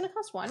first one's going to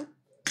cost 1,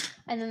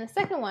 and then the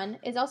second one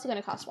is also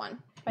going to cost 1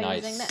 by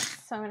using this.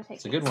 So I'm going to take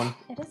It's a good one.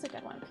 It is a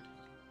good one.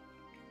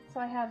 So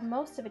I have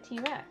most of a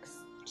T-Rex.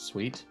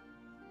 Sweet.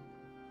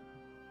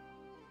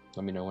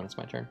 Let me know when it's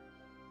my turn.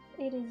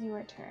 It is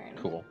your turn.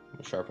 Cool. I'm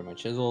going to sharpen my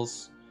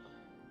chisels.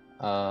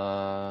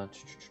 Well,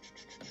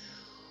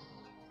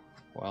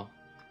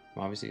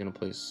 I'm obviously going to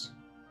place...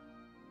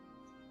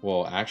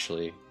 Well,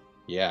 actually,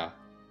 yeah.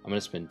 I'm going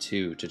to spend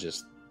 2 to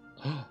just...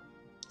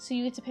 So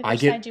you get to pick which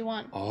side you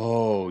want.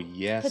 Oh,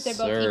 yes, because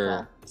they're both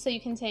equal. So you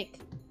can take...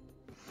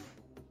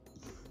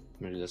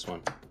 I'm going to do this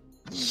one.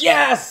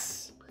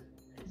 Yes!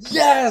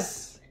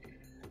 Yes!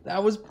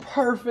 That was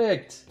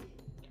perfect!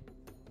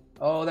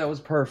 Oh, that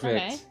was perfect.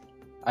 Okay.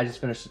 I just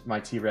finished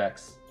my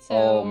T-Rex. So,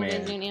 oh,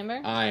 man.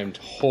 Amber? I am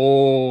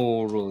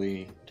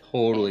totally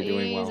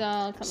doing well.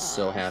 All come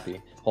so off.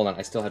 Happy. Hold on,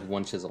 I still had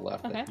 1 chisel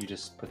left. Okay. You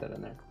just put that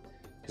in there.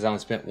 Because I only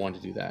spent 1 to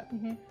do that.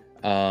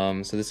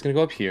 Mm-hmm. So this is going to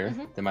go up here.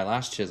 Then my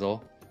last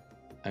chisel,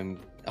 I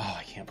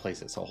can't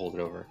place it, so I'll hold it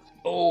over.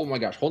 Oh my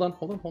gosh, hold on.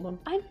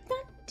 I'm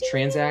not doing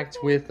Transact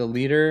with the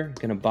leader.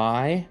 Gonna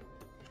buy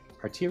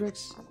our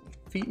T-Rex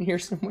feet in here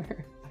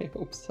somewhere. I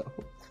hope so.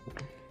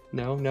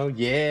 No,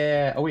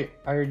 yeah. Oh wait,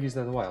 I already used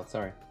that in the wild,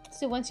 sorry.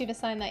 So once you've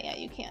assigned that,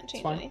 you can't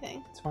change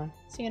anything. It's fine.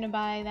 So you're gonna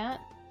buy that?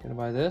 Gonna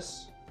buy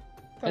this.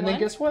 For and 1? then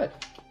guess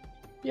what?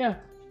 Yeah,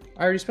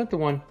 I already spent the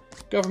 1.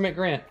 Government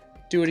grant.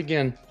 Do it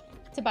again.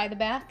 To buy the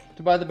back?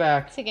 To buy the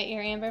back. To get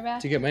your amber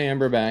back? To get my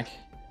amber back.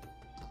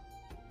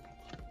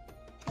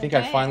 I think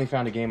I finally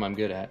found a game I'm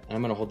good at. And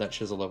I'm going to hold that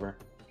chisel over.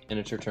 And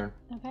it's your turn.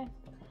 Okay.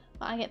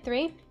 Well, I get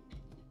 3.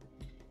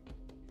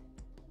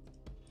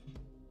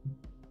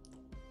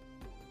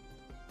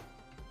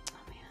 Oh,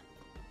 man.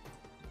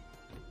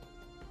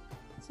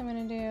 So I'm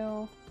going to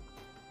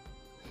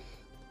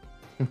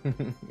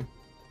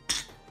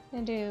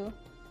do...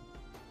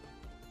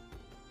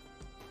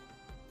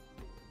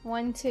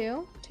 1,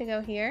 2 to go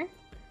here.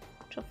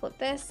 Which will flip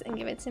this and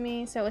give it to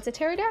me. So it's a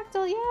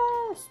pterodactyl,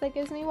 yes! That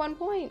gives me 1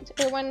 point,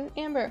 or 1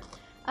 amber.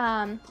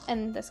 And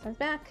this comes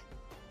back.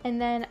 And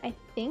then I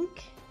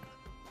think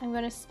I'm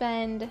gonna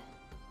spend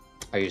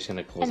Are you just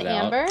gonna close it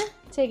out? an amber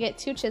to get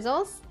 2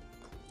 chisels.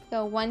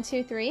 Go 1,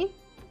 2, 3.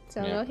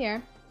 So I'll go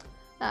here.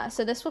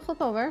 So this will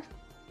flip over.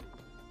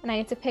 And I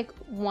get to pick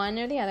one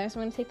or the other. So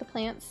I'm gonna take the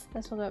plants.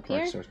 This will go up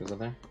here. Source goes up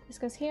there. This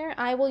goes here.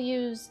 I will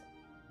use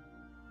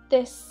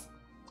this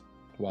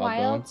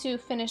Wild to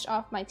finish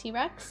off my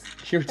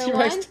T-Rex. Your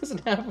T-Rex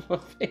doesn't have a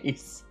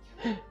face.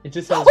 It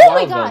just has oh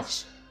wild my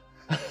gosh!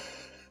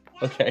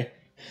 Okay,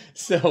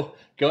 so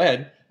go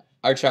ahead.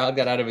 Our child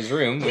got out of his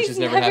room, which has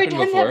never happened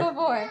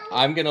before.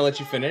 I'm gonna let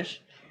you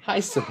finish. Hi,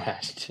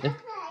 Sebastian.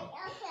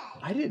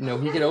 I didn't know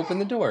he could open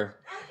the door.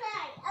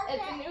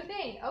 It's a new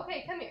thing.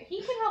 Okay, come here.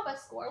 He can help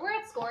us score. We're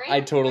at scoring.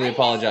 I totally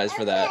apologize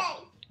for that.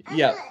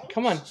 Yeah,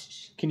 come on.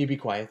 Can you be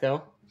quiet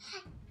though?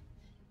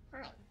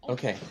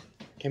 Okay,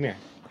 come here.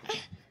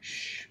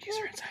 Shh, use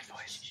your inside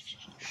voice.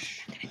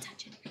 Shh. I'm gonna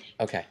touch it.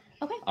 Okay.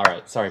 Okay. All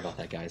right. Sorry about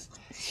that, guys.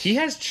 He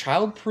has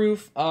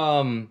child-proof,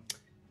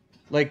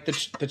 like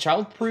the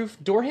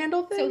child-proof door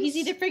handle thing. So he's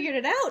either figured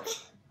it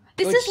out.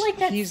 This is like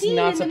that he's scene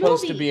not in the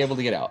supposed movie. to be able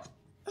to get out.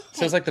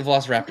 So it's like the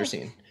Velociraptor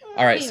scene.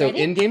 All right. So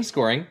ready? in-game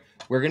scoring,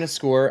 we're gonna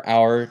score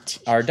our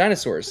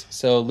dinosaurs.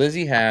 So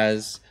Lizzie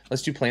has.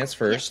 Let's do plants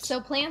first.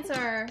 So plants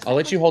are. I'll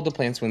let you hold the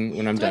plants when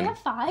I'm done. Do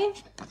I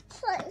have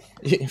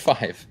 5?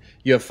 5.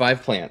 You have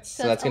 5 plants.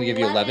 So that's going to give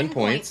you 11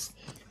 points.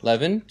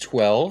 11,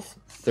 12,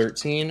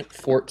 13,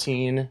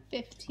 14.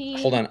 15.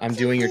 Hold on. I'm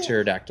doing your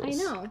pterodactyls.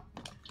 I know.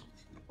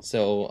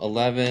 So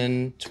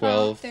 11,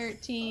 12,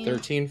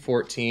 13,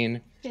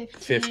 14,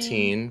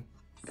 15,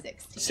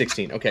 16.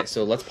 16. Okay,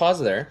 so let's pause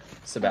there.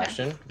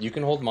 Sebastian, you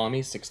can hold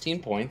mommy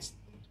 16 points.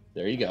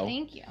 There you go.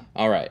 Thank you.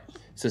 All right.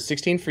 So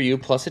 16 for you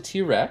plus a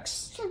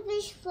T-Rex.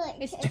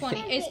 It's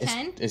 20. It's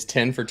 10. Is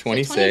 10 for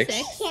 26.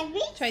 So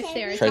 26.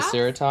 Triceratops.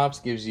 Triceratops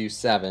gives you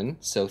 7,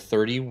 so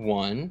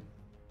 31,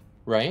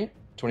 right?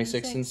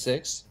 26 and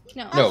 6?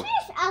 No,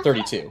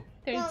 32.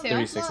 32.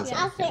 36 and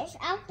 7.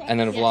 Yeah. And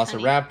then a Yes,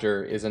 honey.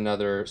 Velociraptor is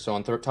another, so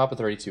on top of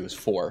 32 is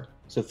 4,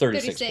 so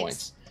 36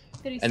 points.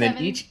 37, and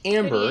then each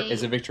amber 38,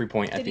 is a victory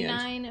point at the end.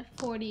 39,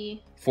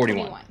 40,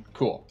 41.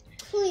 Cool.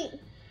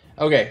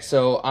 Okay,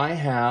 so I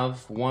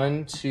have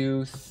 1,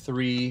 2,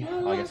 3.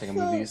 Oh, I guess I can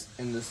move these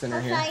in the center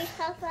here.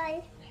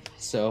 Five.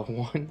 So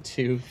 1,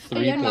 2, 3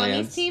 Are you on Mommy's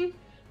plants. team?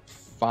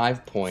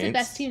 5 points. It's the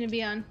best team to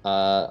be on.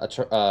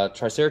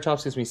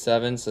 Triceratops gives me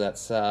 7, so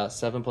that's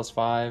 7 plus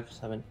 5,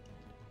 7,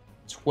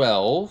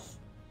 12.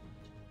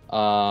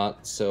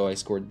 So I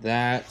scored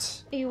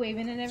that. Are you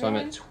waving at everyone? So I'm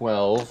at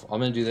 12. I'm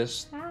going to do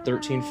this.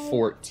 13,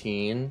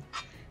 14.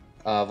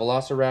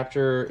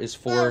 Velociraptor is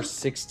 4,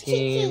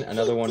 16.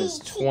 Another one is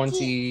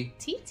 20.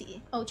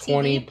 TT. Oh,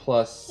 20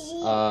 plus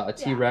a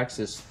T-Rex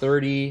is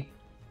 30.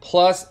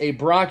 Plus a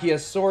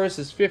Brachiosaurus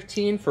is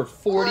 15 for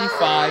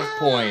 45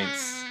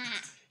 points.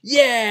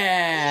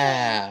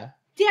 Yeah!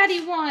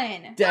 Daddy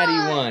won.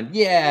 Daddy won.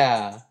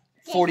 Yeah.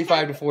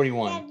 45 to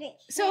 41.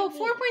 So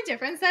 4-point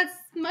difference. That's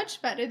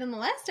much better than the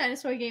last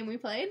dinosaur game we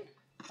played.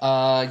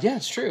 Yeah,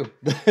 it's true.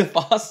 The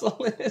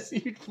fossilist,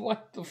 you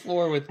wiped the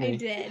floor with me. I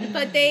did,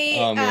 but they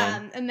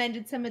man.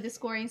 amended some of the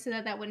scoring so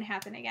that wouldn't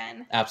happen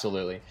again.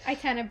 Absolutely. I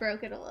kind of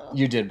broke it a little.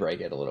 You did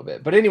break it a little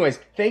bit. But anyways,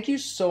 thank you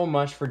so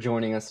much for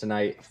joining us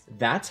tonight.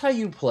 That's how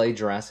you play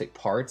Jurassic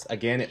Parts.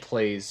 Again, it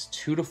plays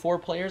 2 to 4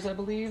 players, I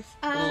believe.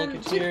 2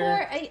 to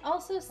 4. I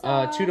also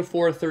saw 2 to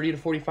 4, 30 to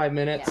 45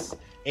 minutes.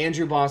 Yeah.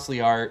 Andrew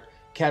Bosley art.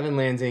 Kevin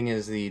Lansing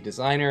is the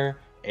designer.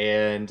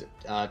 And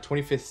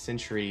 25th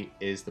Century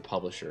is the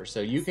publisher. So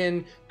you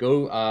can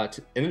go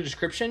in the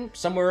description,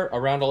 somewhere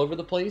around all over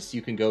the place,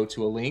 you can go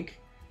to a link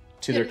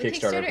to their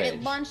Kickstarter page.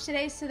 It launched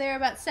today, so they're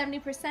about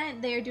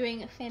 70%. They are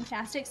doing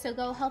fantastic, so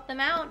go help them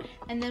out,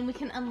 and then we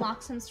can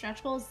unlock some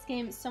stretch goals. This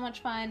game is so much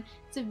fun.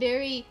 It's a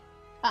very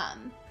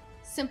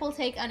simple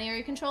take on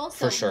area control,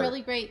 so for sure.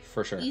 really great,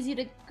 for sure. Easy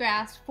to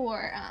grasp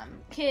for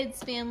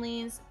kids,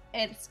 families.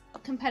 It's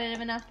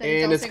competitive enough that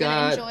adults are going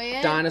to enjoy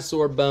it.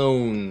 Dinosaur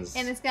bones.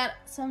 And it's got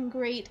some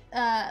great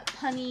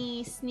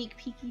punny, sneak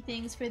peeky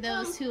things for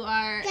those who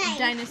are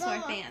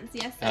dinosaur fans.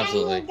 Yes,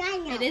 absolutely.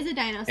 It is a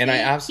dinosaur. And I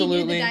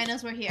absolutely... The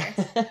dinos were here.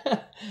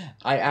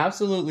 I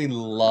absolutely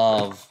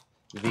love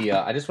the...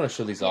 I just want to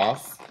show these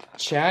off.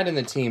 Chad and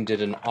the team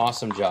did an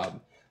awesome job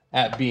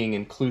at being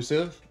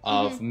inclusive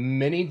of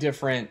many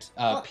different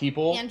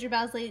people. Andrew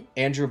Bosley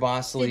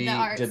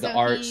did the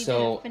art.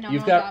 So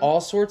you've got all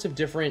sorts of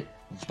different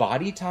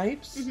body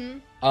types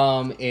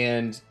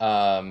and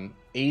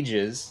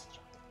ages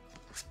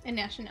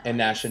and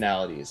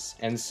nationalities.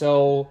 And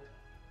so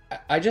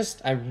I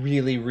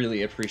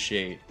really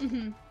appreciate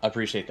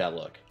that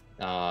look.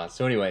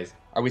 So anyways,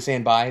 are we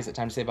saying bye? Is it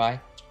time to say bye?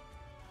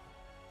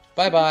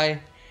 Bye.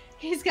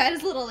 He's got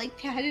his little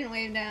pageant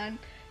wave down.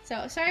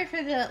 So sorry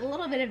for the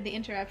little bit of the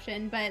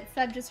interruption, but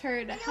Seb just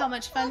heard how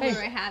much fun we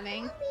were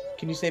having.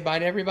 Can you say bye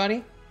to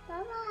everybody?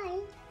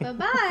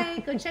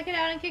 Bye-bye. Go check it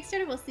out on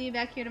Kickstarter. We'll see you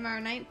back here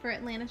tomorrow night for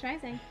Atlantis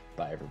Rising.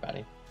 Bye,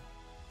 everybody.